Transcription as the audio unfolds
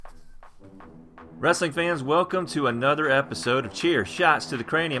Wrestling fans, welcome to another episode of Cheer Shots to the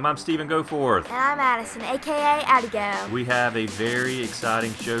Cranium. I'm Stephen Goforth. And I'm Addison, a.k.a. Addigo. We have a very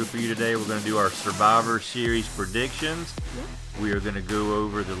exciting show for you today. We're going to do our Survivor Series predictions. Yep. We are going to go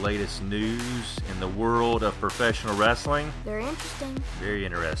over the latest news in the world of professional wrestling. Very interesting. Very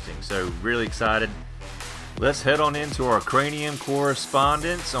interesting. So, really excited. Let's head on into our Cranium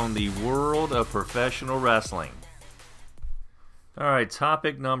correspondence on the world of professional wrestling. All right,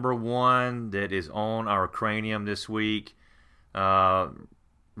 topic number one that is on our Cranium this week.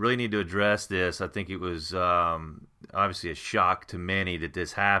 Really need to address this. I think it was obviously a shock to many that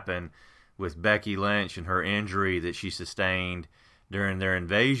this happened with Becky Lynch and her injury that she sustained during their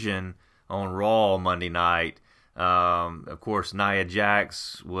invasion on Raw Monday night. Of course, Nia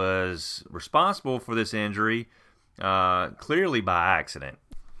Jax was responsible for this injury, clearly by accident.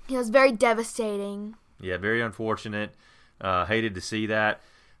 It was very devastating. Yeah, very unfortunate. Hated to see that.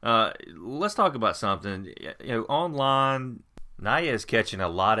 Let's talk about something. Online, Nia is catching a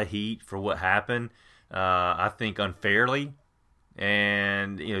lot of heat for what happened. I think unfairly.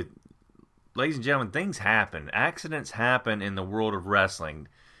 And ladies and gentlemen, things happen. Accidents happen in the world of wrestling.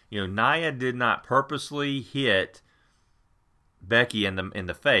 Nia did not purposely hit Becky in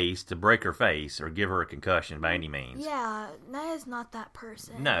the face to break her face or give her a concussion by any means. Yeah, Nia's not that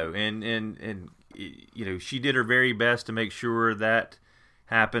person. No, and she did her very best to make sure that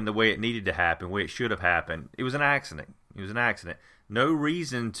happened the way it needed to happen, the way it should have happened. It was an accident. No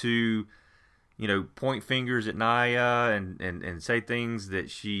reason to, point fingers at Nia and say things that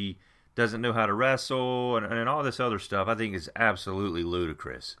she doesn't know how to wrestle and all this other stuff. I think is absolutely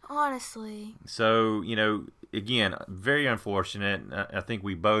ludicrous. Honestly. So, again, very unfortunate. I think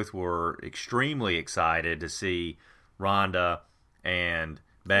we both were extremely excited to see Ronda and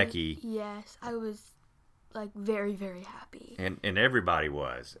Becky. Yes, I was very, very happy. And everybody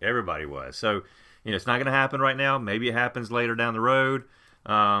was. So, it's not going to happen right now. Maybe it happens later down the road.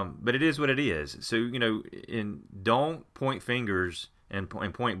 But it is what it is. So, don't point fingers and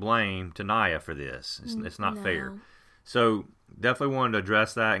point blame to Nia for this. It's not fair. So, definitely wanted to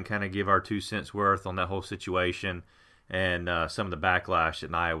address that and kind of give our 2 cents worth on that whole situation and some of the backlash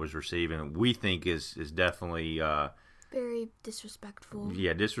that Nia was receiving. We think is definitely very disrespectful.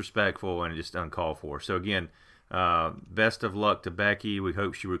 Yeah, disrespectful and just uncalled for. So again, best of luck to Becky. We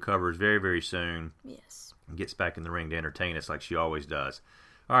hope she recovers very, very soon. Yes. And gets back in the ring to entertain us like she always does.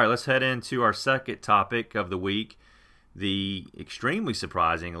 All right, let's head into our second topic of the week. The extremely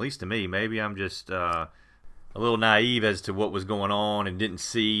surprising, at least to me, maybe I'm just a little naive as to what was going on and didn't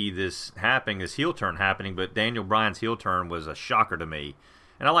see this happening, this heel turn happening, but Daniel Bryan's heel turn was a shocker to me.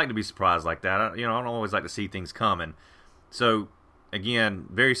 And I like to be surprised like that. I don't always like to see things coming. So, again,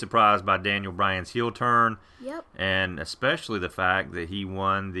 very surprised by Daniel Bryan's heel turn. Yep. And especially the fact that he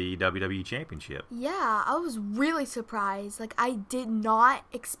won the WWE Championship. Yeah, I was really surprised. I did not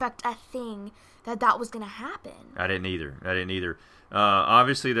expect a thing that was going to happen. I didn't either.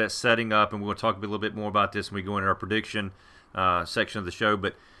 Obviously, that's setting up, and we'll talk a little bit more about this when we go into our prediction section of the show,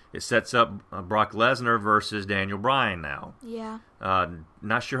 but it sets up Brock Lesnar versus Daniel Bryan now. Yeah.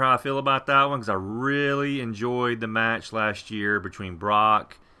 Not sure how I feel about that one because I really enjoyed the match last year between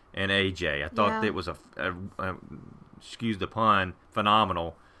Brock and AJ. I thought it was excuse the pun,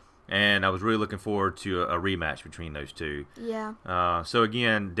 phenomenal. And I was really looking forward to a rematch between those two. Yeah. So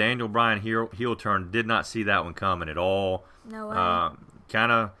again, Daniel Bryan heel turn, did not see that one coming at all. No way.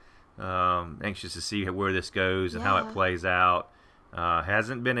 Kind of anxious to see where this goes and how it plays out.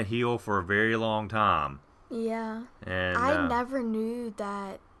 Hasn't been a heel for a very long time. Yeah. And I never knew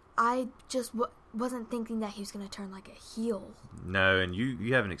that. I just wasn't thinking that he was going to turn a heel. No, and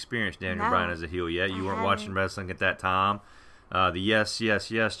you haven't experienced Daniel Bryan as a heel yet. You weren't watching wrestling at that time. The yes, yes,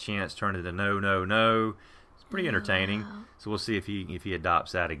 yes chants turned into no, no, no. It's pretty entertaining. Wow. So we'll see if he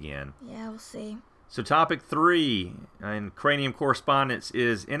adopts that again. Yeah, we'll see. So topic 3 in Cranium Correspondence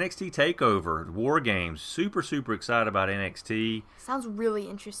is NXT TakeOver, War Games. Super, super excited about NXT. Sounds really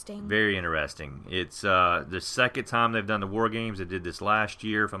interesting. Very interesting. It's the second time they've done the War Games. They did this last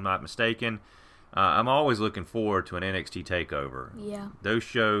year, if I'm not mistaken. I'm always looking forward to an NXT TakeOver. Yeah. Those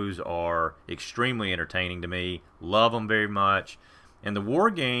shows are extremely entertaining to me. Love them very much. And the War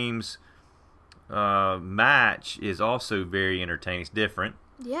Games match is also very entertaining. It's different.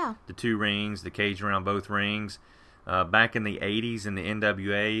 Yeah. The 2 rings, the cage around both rings. Back in the 80s in the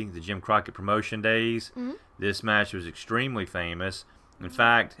NWA, the Jim Crockett promotion days, this match was extremely famous. In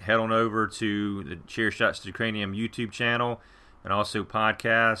fact, head on over to the Chair Shots to the Cranium YouTube channel and also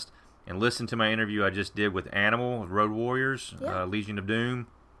podcast and listen to my interview I just did with Animal, Road Warriors, Legion of Doom.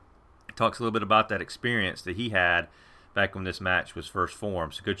 Talks a little bit about that experience that he had back when this match was first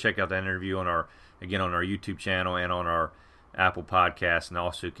formed. So go check out that interview on our YouTube channel and on our Apple Podcasts, and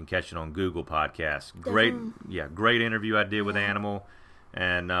also you can catch it on Google Podcasts. Great interview I did with Animal,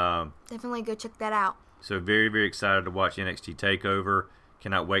 and definitely go check that out. So very, very excited to watch NXT TakeOver.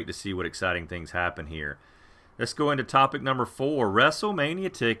 Cannot wait to see what exciting things happen here. Let's go into topic number 4.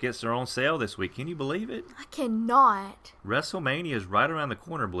 WrestleMania tickets are on sale this week. Can you believe it? I cannot. WrestleMania is right around the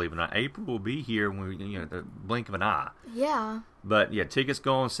corner, believe it or not. April will be here when the blink of an eye. Yeah. But yeah, tickets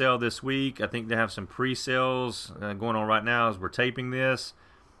go on sale this week. I think they have some pre-sales going on right now as we're taping this.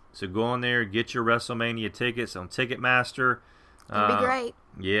 So go on there, get your WrestleMania tickets on Ticketmaster. That'd be great.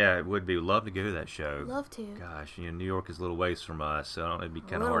 Yeah, it would be. Love to go to that show. Love to. Gosh, New York is a little ways from us, so it'd be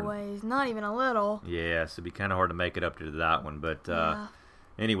kind of hard. A little ways, not even a little. Yeah, so it'd be kind of hard to make it up to that one. But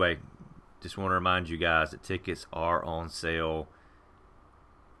anyway, just want to remind you guys that tickets are on sale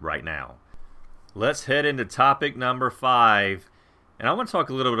right now. Let's head into topic number 5, and I want to talk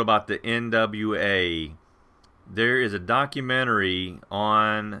a little bit about the NWA. There is a documentary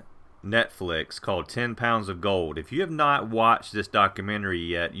on Netflix called 10 Pounds of Gold. If you have not watched this documentary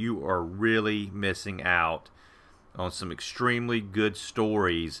yet, you are really missing out on some extremely good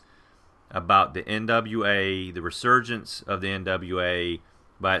stories about the NWA, the resurgence of the NWA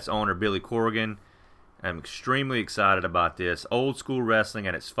by its owner, Billy Corgan. I'm extremely excited about this. Old school wrestling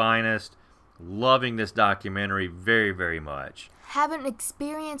at its finest. Loving this documentary very, very much. Haven't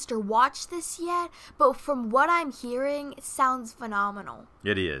experienced or watched this yet, but from what I'm hearing, it sounds phenomenal.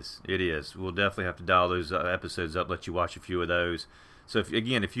 It is. We'll definitely have to dial those episodes up, let you watch a few of those. So, if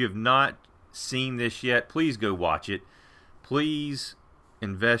you have not seen this yet, please go watch it. Please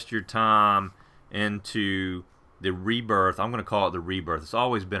invest your time into the rebirth. I'm going to call it the rebirth. It's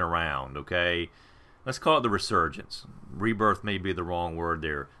always been around, okay? Let's call it the resurgence. Rebirth may be the wrong word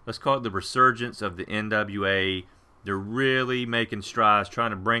there. Let's call it the resurgence of the NWA. They're really making strides,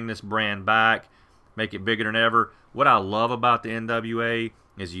 trying to bring this brand back, make it bigger than ever. What I love about the NWA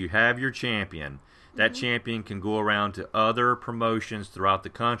is you have your champion. That champion can go around to other promotions throughout the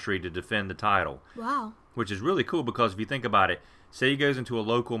country to defend the title. Wow. Which is really cool because if you think about it, say he goes into a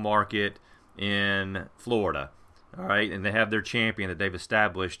local market in Florida, all right, and they have their champion that they've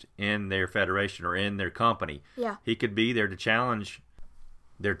established in their federation or in their company. Yeah. He could be there to challenge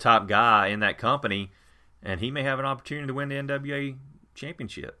their top guy in that company, and he may have an opportunity to win the NWA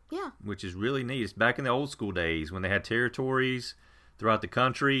championship. Yeah. Which is really neat. It's back in the old school days when they had territories throughout the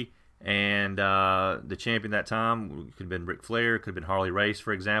country, and the champion that time could have been Ric Flair, could have been Harley Race,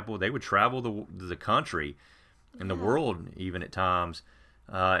 for example. They would travel the country and the world even at times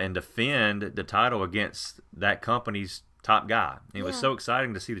and defend the title against that company's top guy. And it was so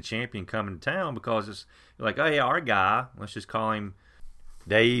exciting to see the champion come into town because it's like, oh, yeah, our guy, let's just call him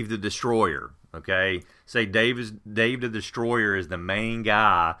Dave the Destroyer. Okay, say Dave the Destroyer is the main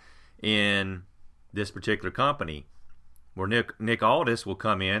guy in this particular company. Where Nick Aldis will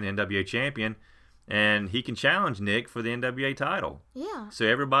come in, NWA champion, and he can challenge Nick for the NWA title. Yeah. So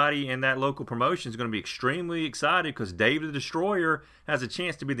everybody in that local promotion is going to be extremely excited because Dave the Destroyer has a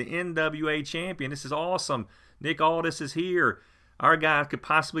chance to be the NWA champion. This is awesome. Nick Aldis is here. Our guy could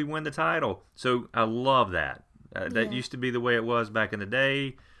possibly win the title. So I love that. That used to be the way it was back in the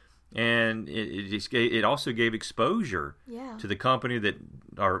day. And it also gave exposure to the company that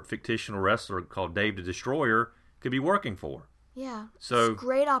our fictional wrestler called Dave the Destroyer could be working for. Yeah. So it's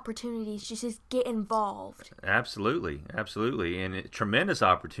great opportunities to just get involved. Absolutely. And tremendous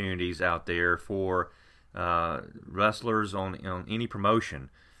opportunities out there for wrestlers on any promotion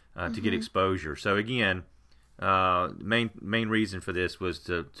to get exposure. So again, main reason for this was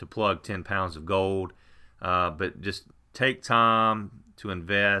to plug 10 Pounds of Gold, but just take time to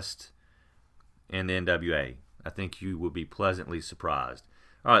invest in the NWA. I think you will be pleasantly surprised.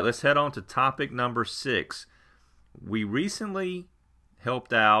 All right, let's head on to topic number 6. We recently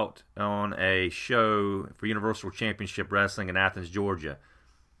helped out on a show for Universal Championship Wrestling in Athens, Georgia.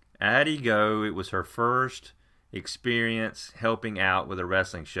 Addie Go, it was her first experience helping out with a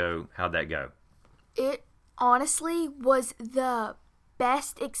wrestling show. How'd that go? It honestly was the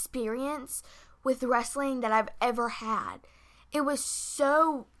best experience with wrestling that I've ever had. It was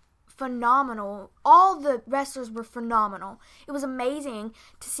so phenomenal. All the wrestlers were phenomenal. It was amazing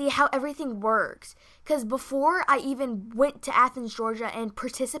to see how everything works. Because before I even went to Athens, Georgia and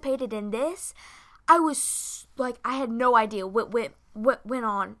participated in this, I was like, I had no idea what went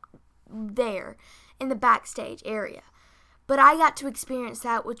on there in the backstage area. But I got to experience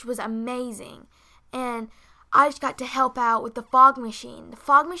that, which was amazing. And I just got to help out with the fog machine. The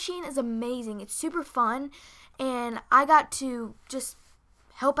fog machine is amazing. It's super fun. And I got to just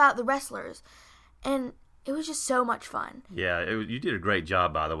help out the wrestlers. And It was just so much fun. Yeah, you did a great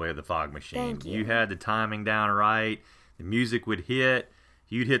job, by the way, of the fog machine. Thank you. You had the timing down right. The music would hit.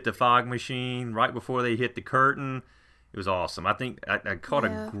 You'd hit the fog machine right before they hit the curtain. It was awesome. I think I caught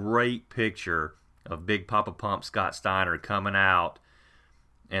a great picture of Big Papa Pump Scott Steiner coming out,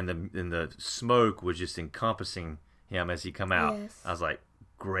 and the smoke was just encompassing him as he come out. Yes. I was like,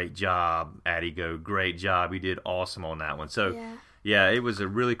 great job, Addy Go. Great job. You did awesome on that one. So, yeah, it was a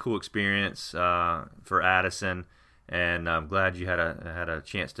really cool experience for Addison, and I'm glad you had a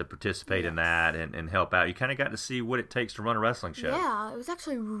chance to participate in that and help out. You kind of got to see what it takes to run a wrestling show. Yeah, it was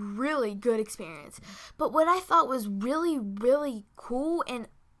actually a really good experience. But what I thought was really, really cool and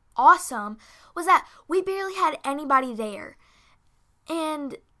awesome was that we barely had anybody there.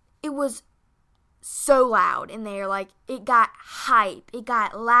 And it was so loud in there. Like, it got hype. It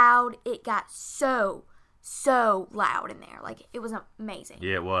got loud. It got so loud in there. Like, it was amazing.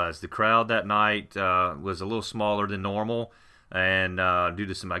 Yeah, it was. The crowd that night was a little smaller than normal, and due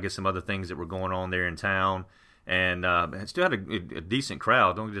to some other things that were going on there in town, and it still had a decent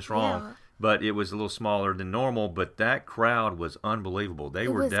crowd. Don't get us wrong, but it was a little smaller than normal. But that crowd was unbelievable. They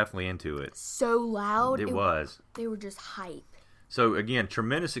were definitely into it. So loud. It was. They were just hype. So again,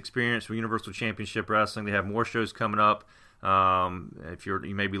 tremendous experience for Universal Championship Wrestling. They have more shows coming up. If you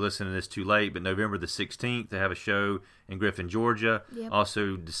may be listening to this too late, but November the 16th, they have a show in Griffin, Georgia. Yep.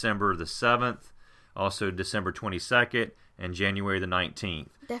 Also December the 7th, also December 22nd, and January the 19th.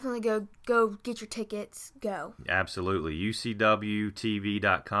 Definitely go get your tickets. Go. Absolutely.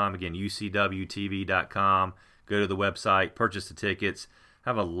 UCWTV.com. Again, UCWTV.com. Go to the website, purchase the tickets.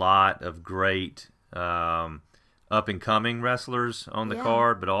 Have a lot of great up-and-coming wrestlers on the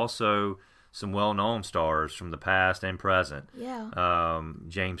card, but also some well-known stars from the past and present. Yeah.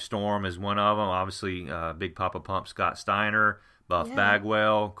 James Storm is one of them. Obviously, Big Papa Pump Scott Steiner, Buff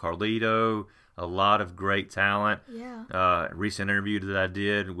Bagwell, Carlito, a lot of great talent. Yeah. Recent interview that I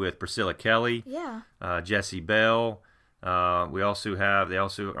did with Priscilla Kelly. Yeah. Jesse Bell. They also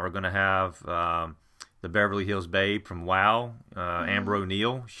are going to have the Beverly Hills Babe from WOW, Amber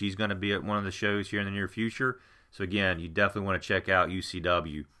O'Neal. She's going to be at one of the shows here in the near future. So again, you definitely want to check out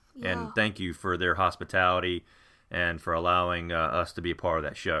UCW. And thank you for their hospitality and for allowing us to be a part of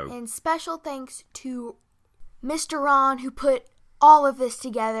that show. And special thanks to Mr. Ron, who put all of this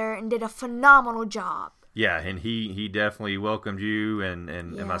together and did a phenomenal job. Yeah, and he definitely welcomed you and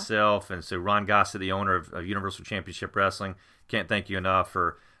myself. And so Ron Gossett, the owner of Universal Championship Wrestling, can't thank you enough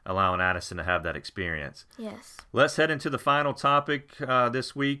for allowing Addison to have that experience. Yes. Let's head into the final topic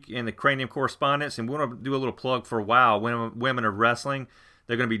this week in the Cranium Correspondence. And we want to do a little plug for WOW, Women of Wrestling.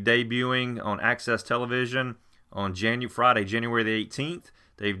 They're going to be debuting on Access Television on Friday, January the 18th.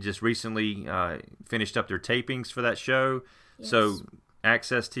 They've just recently finished up their tapings for that show. Yes. So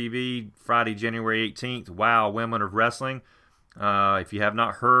Access TV, Friday, January 18th, WOW, Women of Wrestling. If you have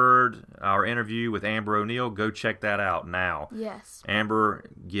not heard our interview with Amber O'Neal, go check that out now. Yes. Amber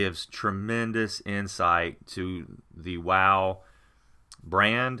gives tremendous insight to the WOW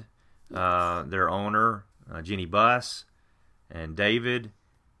brand, their owner, Jeannie Buss, and David,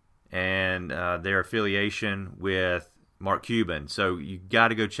 and their affiliation with Mark Cuban. So you got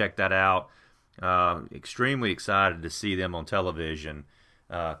to go check that out. Extremely excited to see them on television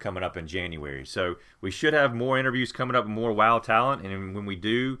coming up in January. So we should have more interviews coming up with more WOW talent. And when we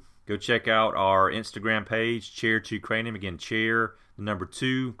do, go check out our Instagram page, Chair2Cranium. Again, Chair, the number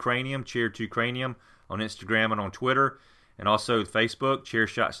 2 Cranium, Chair2Cranium on Instagram and on Twitter. And also Facebook, Chair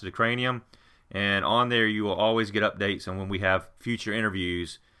Shots to the Cranium. And on there, you will always get updates on when we have future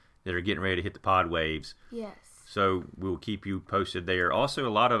interviews that are getting ready to hit the pod waves. Yes. So we'll keep you posted there. Also, a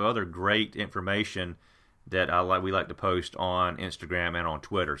lot of other great information that we like to post on Instagram and on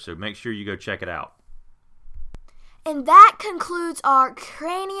Twitter. So make sure you go check it out. And that concludes our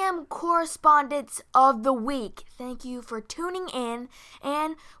Cranium Correspondence of the Week. Thank you for tuning in.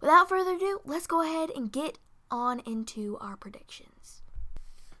 And without further ado, let's go ahead and get on into our predictions.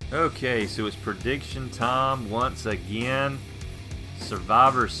 Okay, so it's prediction time once again.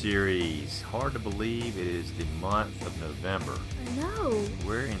 Survivor Series. Hard to believe it is the month of November. I know.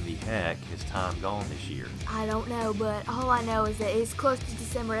 Where in the heck has time gone this year? I don't know, but all I know is that it's close to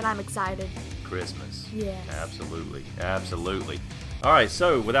December and I'm excited. Christmas. Yes. Absolutely. Absolutely. All right,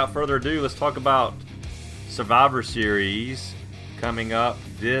 so without further ado, let's talk about Survivor Series coming up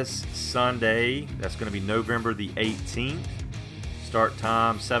this Sunday. That's going to be November the 18th. Start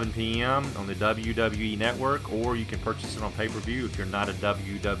time 7 p.m. on the WWE Network, or you can purchase it on pay-per-view if you're not a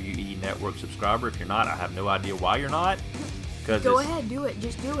WWE Network subscriber. If you're not, I have no idea why you're not. Go ahead, do it.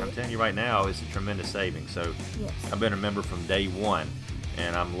 Just do it. I'm telling you right now, it's a tremendous savings. So yes. I've been a member from day one,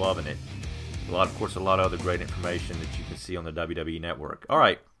 and I'm loving it. A lot of other great information that you can see on the WWE Network. All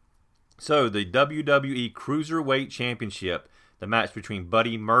right, so the WWE Cruiserweight Championship, the match between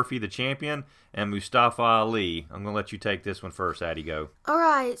Buddy Murphy, the champion, and Mustafa Ali. I'm going to let you take this one first, Addie. Go. All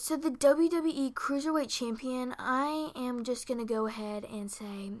right, so the WWE Cruiserweight Champion, I am just going to go ahead and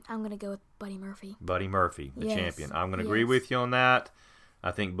say I'm going to go with Buddy Murphy. Buddy Murphy, the Yes. champion. I'm going to agree with you on that.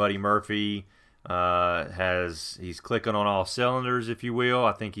 I think Buddy Murphy he's clicking on all cylinders, if you will.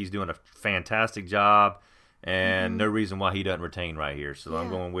 I think he's doing a fantastic job, and no reason why he doesn't retain right here. So I'm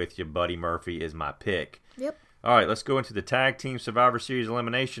going with you. Buddy Murphy is my pick. Yep. All right, let's go into the Tag Team Survivor Series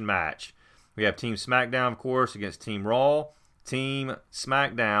elimination match. We have Team SmackDown, of course, against Team Raw. Team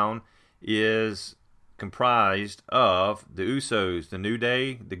SmackDown is comprised of the Usos, the New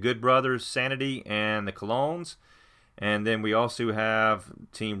Day, the Good Brothers, Sanity, and the Colognes. And then we also have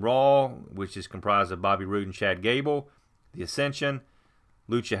Team Raw, which is comprised of Bobby Roode and Chad Gable, the Ascension,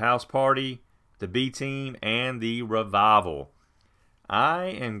 Lucha House Party, the B-Team, and the Revival. I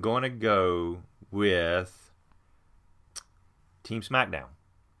am going to go with Team SmackDown.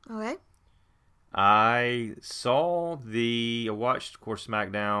 Okay. I watched, of course,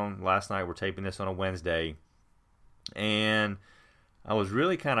 SmackDown last night. We're taping this on a Wednesday. And I was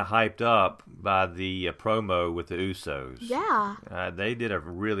really kind of hyped up by the promo with the Usos. Yeah. They did a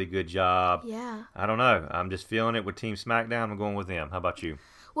really good job. Yeah. I don't know. I'm just feeling it with Team SmackDown. I'm going with them. How about you?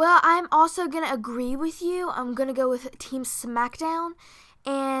 Well, I'm also going to agree with you. I'm going to go with Team SmackDown.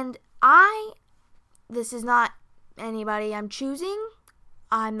 And this is not anybody I'm choosing.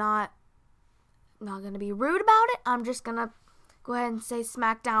 I'm not going to be rude about it. I'm just going to go ahead and say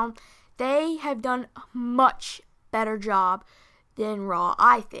SmackDown. They have done a much better job than Raw,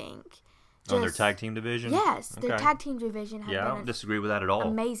 I think. On their tag team division? Yes, their tag team division has I don't disagree with that at all.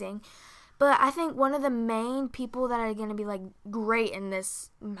 Amazing. But I think one of the main people that are going to be like great in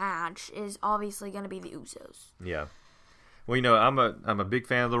this match is obviously going to be the Usos. Yeah. Well, I'm a big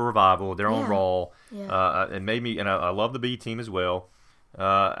fan of the Revival. They're on Raw. Yeah. And I love the B team as well.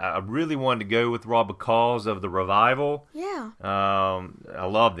 I really wanted to go with Raw because of the Revival. Yeah. I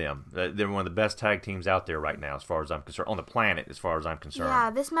love them. They're one of the best tag teams out there right now, as far as I'm concerned, on the planet, as far as I'm concerned.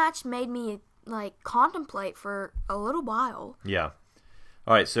 Yeah, this match made me like contemplate for a little while. Yeah.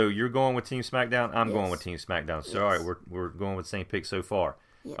 All right, so you're going with Team SmackDown. I'm Yes. going with Team SmackDown. So, all right, we're going with the same pick so far.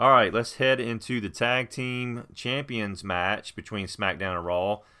 Yep. All right, let's head into the Tag Team Champions match between SmackDown and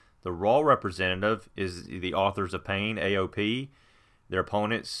Raw. The Raw representative is the Authors of Pain, AOP. Their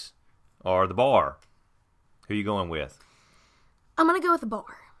opponents are The Bar. Who are you going with? I'm going to go with the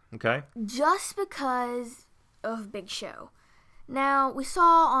Bar. Okay. Just because of Big Show. Now, we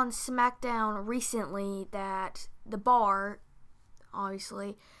saw on SmackDown recently that the Bar,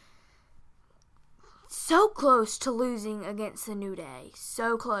 obviously, so close to losing against the New Day.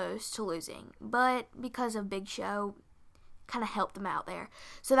 So close to losing. But because of Big Show, kind of helped them out there.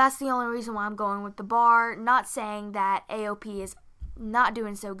 So that's the only reason why I'm going with the Bar. Not saying that AOP is not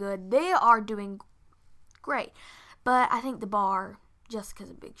doing so good. They are doing great. But I think the Bar, just because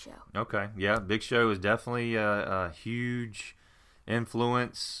of Big Show. Okay. Yeah, Big Show is definitely a huge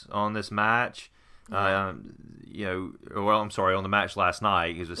influence on this match. On the match last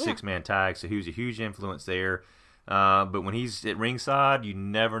night. He was a six-man tag, so he was a huge influence there. But when he's at ringside, you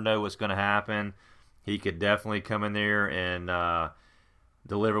never know what's going to happen. He could definitely come in there and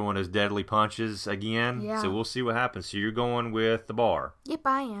deliver one of those deadly punches again. Yeah. So we'll see what happens. So you're going with the Bar. Yep,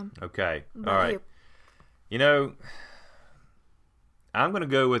 I am. Okay. What All about right. you? I'm going to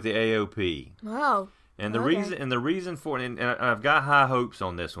go with the AOP. Oh. And the Okay. reason for it, and I've got high hopes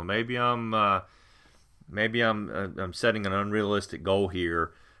on this one. Maybe I'm setting an unrealistic goal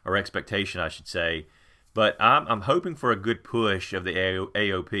here, or expectation, I should say. But I'm hoping for a good push of the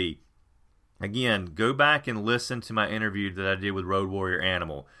AOP. Again, go back and listen to my interview that I did with Road Warrior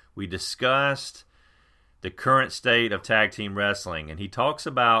Animal. We discussed the current state of tag team wrestling, and he talks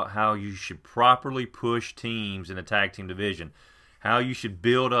about how you should properly push teams in the tag team division, how you should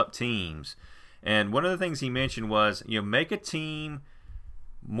build up teams. And one of the things he mentioned was, make a team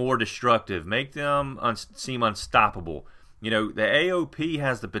more destructive, make them seem unstoppable. The AOP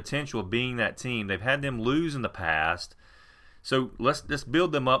has the potential of being that team. They've had them lose in the past, so let's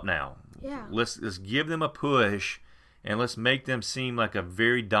build them up now. Yeah. Let's give them a push, and let's make them seem like a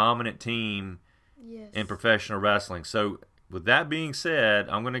very dominant team Yes. in professional wrestling. So, with that being said,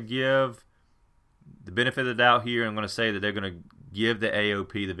 I'm going to give the benefit of the doubt here. I'm going to say that they're going to give the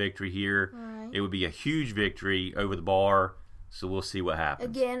AOP the victory here. All right. It would be a huge victory over the Bar, so we'll see what happens.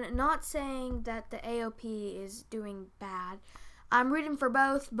 Again, not saying that the AOP is doing bad. I'm rooting for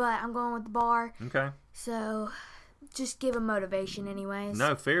both, but I'm going with the Bar. Okay. So, just give them motivation anyways.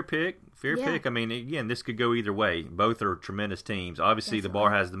 No, fair pick. Fair pick. I mean, again, this could go either way. Both are tremendous teams. Obviously, the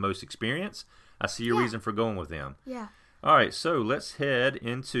Bar has the most experience. I see a reason for going with them. Yeah. All right, so let's head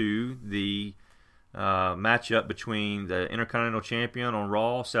into the matchup between the Intercontinental Champion on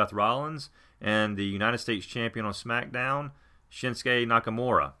Raw, Seth Rollins, and the United States Champion on SmackDown, Shinsuke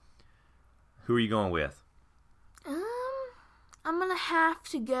Nakamura. Who are you going with? I'm going to have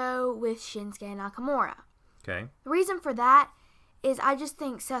to go with Shinsuke Nakamura. Okay. The reason for that is I just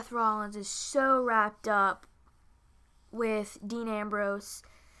think Seth Rollins is so wrapped up with Dean Ambrose.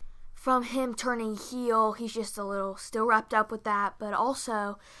 From him turning heel, he's just a little still wrapped up with that, but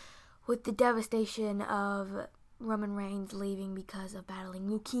also with the devastation of Roman Reigns leaving because of battling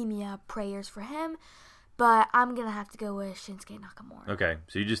leukemia. Prayers for him. But I'm going to have to go with Shinsuke Nakamura. Okay,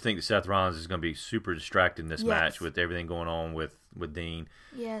 so you just think that Seth Rollins is going to be super distracted in this match with everything going on with Dean.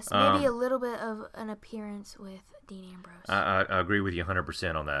 Yes, maybe a little bit of an appearance with Dean Ambrose. I agree with you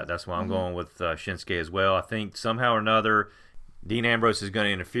 100% on that. That's why I'm going with Shinsuke as well. I think somehow or another, Dean Ambrose is going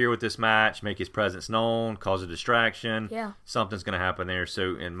to interfere with this match, make his presence known, cause a distraction. Yeah. Something's going to happen there.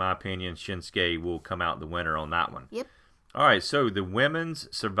 So, in my opinion, Shinsuke will come out the winner on that one. Yep. All right, so the Women's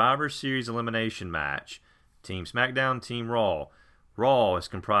Survivor Series Elimination Match. Team SmackDown, Team Raw. Raw is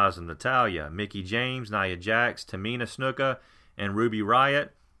comprised of Natalya, Mickie James, Nia Jax, Tamina Snuka, and Ruby Riott.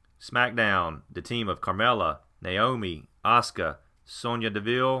 SmackDown, the team of Carmella, Naomi, Asuka, Sonya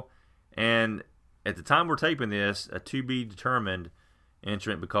Deville, and at the time we're taping this, a to-be-determined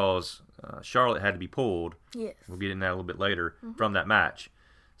entrant because Charlotte had to be pulled. Yes. We'll get into that a little bit later from that match.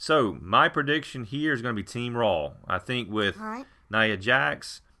 So, my prediction here is going to be Team Raw. I think with Nia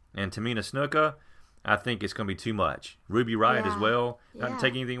Jax and Tamina Snuka, I think it's going to be too much. Ruby Riott as well. Not to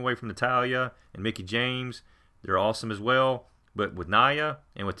take anything away from Natalya and Mickie James. They're awesome as well. But with Nia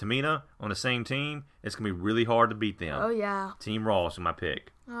and with Tamina on the same team, it's going to be really hard to beat them. Oh, yeah. Team Raw is my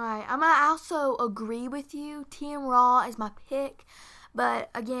pick. All right. I'm going to also agree with you. Team Raw is my pick. But,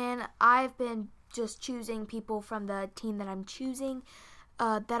 again, I've been just choosing people from the team that I'm choosing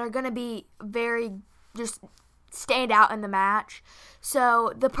that are going to be very just stand out in the match.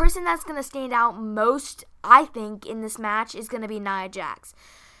 So the person that's going to stand out most, I think, in this match is going to be Nia Jax.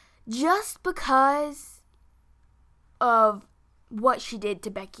 Just because of what she did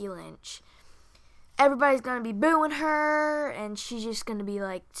to Becky Lynch. Everybody's going to be booing her, and she's just going to be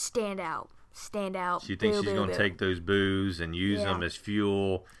like, stand out. She thinks she's going to take those boos and use them as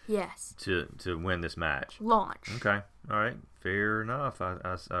fuel to win this match. Launch. Okay. All right. Fair enough.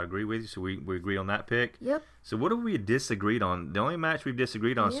 I agree with you. So we agree on that pick. Yep. So what have we disagreed on? The only match we've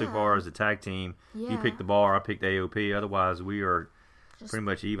disagreed on so far is the tag team. You picked the Bar, I picked AOP. Otherwise, we are pretty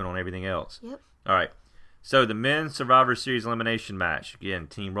much even on everything else. Yep. All right. So the Men's Survivor Series Elimination Match. Again,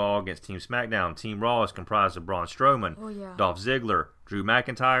 Team Raw against Team SmackDown. Team Raw is comprised of Braun Strowman, Dolph Ziggler, Drew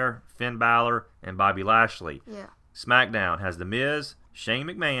McIntyre, Finn Balor, and Bobby Lashley. Yeah. SmackDown has The Miz, Shane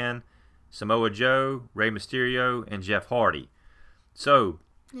McMahon, Samoa Joe, Rey Mysterio, and Jeff Hardy. So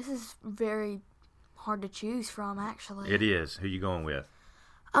this is very hard to choose from, actually. It is. Who you going with?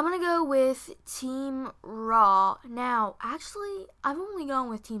 I'm going to go with Team Raw. Now, actually, I've only gone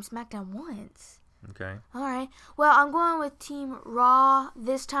with Team SmackDown once. Okay. All right. Well, I'm going with Team Raw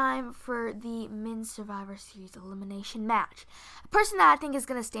this time for the Men's Survivor Series Elimination Match. The person that I think is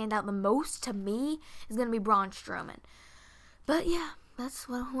going to stand out the most to me is going to be Braun Strowman. But, yeah, that's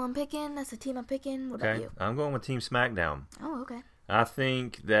who I'm picking. That's the team I'm picking. What about you? I'm going with Team SmackDown. Oh, okay. I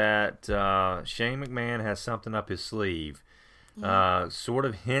think that Shane McMahon has something up his sleeve. Sort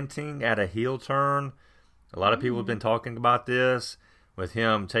of hinting at a heel turn. A lot of people have been talking about this with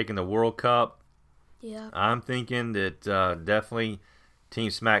him taking the World Cup. Yeah. I'm thinking that definitely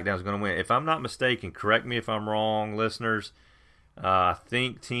Team SmackDown is going to win. If I'm not mistaken, correct me if I'm wrong, listeners. I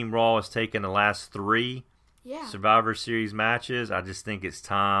think Team Raw has taken the last 3 Survivor Series matches. I just think it's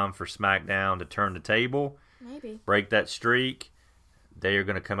time for SmackDown to turn the table. Maybe. Break that streak. They are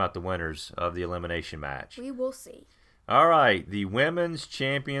going to come out the winners of the elimination match. We will see. All right, the Women's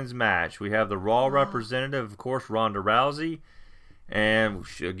Champions match. We have the Raw representative, of course, Ronda Rousey. And,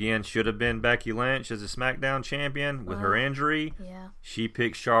 again, should have been Becky Lynch as a SmackDown champion with her injury. Yeah. She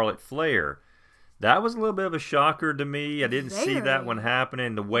picked Charlotte Flair. That was a little bit of a shocker to me. I didn't see that one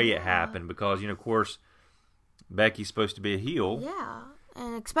happening the way it happened because, of course, Becky's supposed to be a heel. Yeah,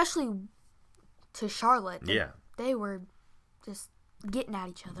 and especially to Charlotte. Yeah. They were just getting at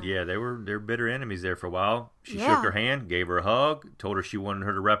each other. Yeah, they're bitter enemies there for a while. She shook her hand, gave her a hug, told her she wanted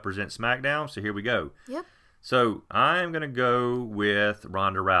her to represent SmackDown, so here we go. Yep. So I'm going to go with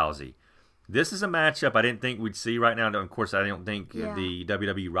Ronda Rousey. This is a matchup I didn't think we'd see right now. Of course, I don't think the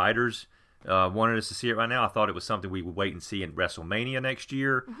WWE writers wanted us to see it right now. I thought it was something we would wait and see in WrestleMania next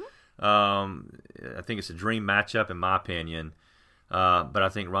year. I think it's a dream matchup in my opinion. But I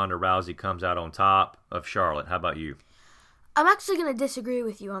think Ronda Rousey comes out on top of Charlotte. How about you? I'm actually going to disagree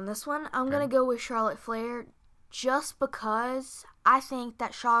with you on this one. I'm going to go with Charlotte Flair just because I think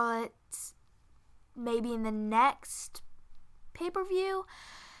that Charlotte's maybe in the next pay-per-view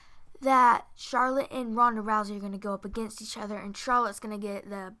that Charlotte and Ronda Rousey are going to go up against each other, and Charlotte's going to get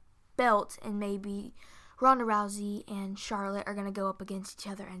the belt, and maybe Ronda Rousey and Charlotte are going to go up against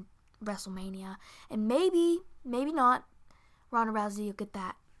each other in WrestleMania. And maybe not, Ronda Rousey will get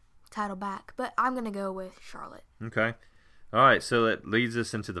that title back. But I'm going to go with Charlotte. Okay. All right, so that leads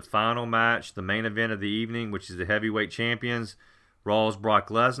us into the final match, the main event of the evening, which is the heavyweight champions, Raw's Brock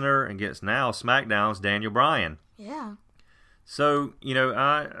Lesnar against now SmackDown's Daniel Bryan. Yeah. So,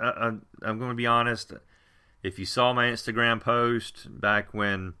 I'm going to be honest. If you saw my Instagram post back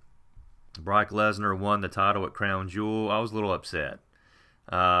when Brock Lesnar won the title at Crown Jewel, I was a little upset.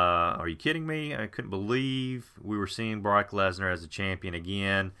 Are you kidding me? I couldn't believe we were seeing Brock Lesnar as a champion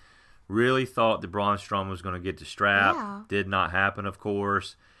again. Really thought that Braun Strowman was going to get the strap. Yeah. Did not happen, of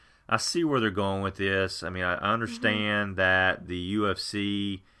course. I see where they're going with this. I mean, I understand that the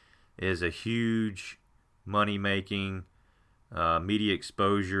UFC is a huge money-making media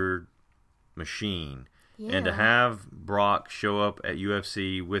exposure machine. Yeah. And to have Brock show up at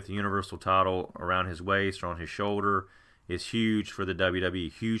UFC with the Universal title around his waist or on his shoulder is huge for the WWE.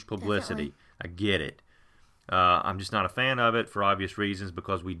 Huge publicity. Definitely. I get it. I'm just not a fan of it for obvious reasons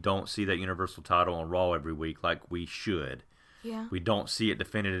because we don't see that Universal title on Raw every week like we should. Yeah. We don't see it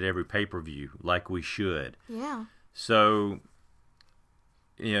defended at every pay-per-view like we should. Yeah. So,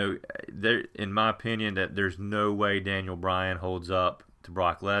 there, in my opinion, that there's no way Daniel Bryan holds up to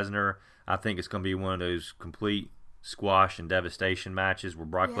Brock Lesnar. I think it's going to be one of those complete squash and devastation matches where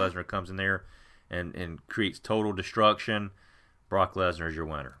Brock Lesnar comes in there and creates total destruction. Brock Lesnar is your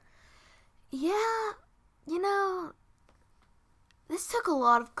winner. Yeah. This took a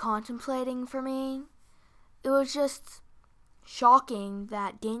lot of contemplating for me. It was just shocking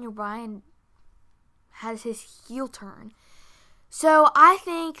that Daniel Bryan has his heel turn. So I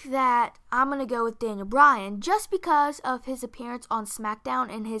think that I'm going to go with Daniel Bryan just because of his appearance on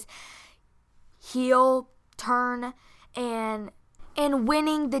SmackDown and his heel turn and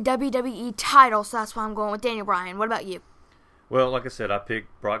winning the WWE title. So that's why I'm going with Daniel Bryan. What about you? Well, like I said, I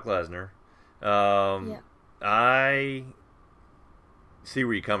picked Brock Lesnar. I see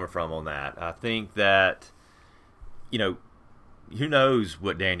where you're coming from on that. I think that, who knows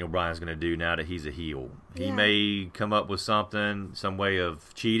what Daniel Bryan's going to do now that he's a heel. Yeah. He may come up with some way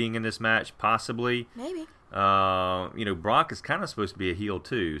of cheating in this match, possibly. Maybe. Brock is kind of supposed to be a heel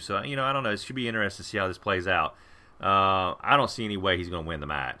too. So, I don't know. It should be interesting to see how this plays out. I don't see any way he's going to win the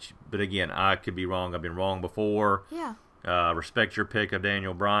match. But again, I could be wrong. I've been wrong before. Yeah. Respect your pick of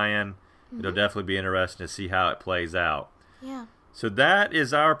Daniel Bryan. It'll definitely be interesting to see how it plays out. Yeah. So that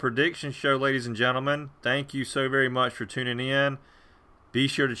is our prediction show, ladies and gentlemen. Thank you so very much for tuning in. Be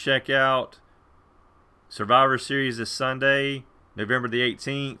sure to check out Survivor Series this Sunday, November the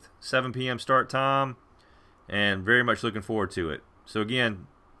 18th, 7 p.m. start time, and very much looking forward to it. So again,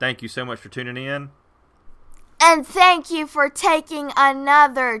 thank you so much for tuning in. And thank you for taking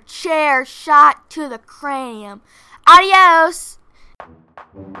another chair shot to the cranium. Adios!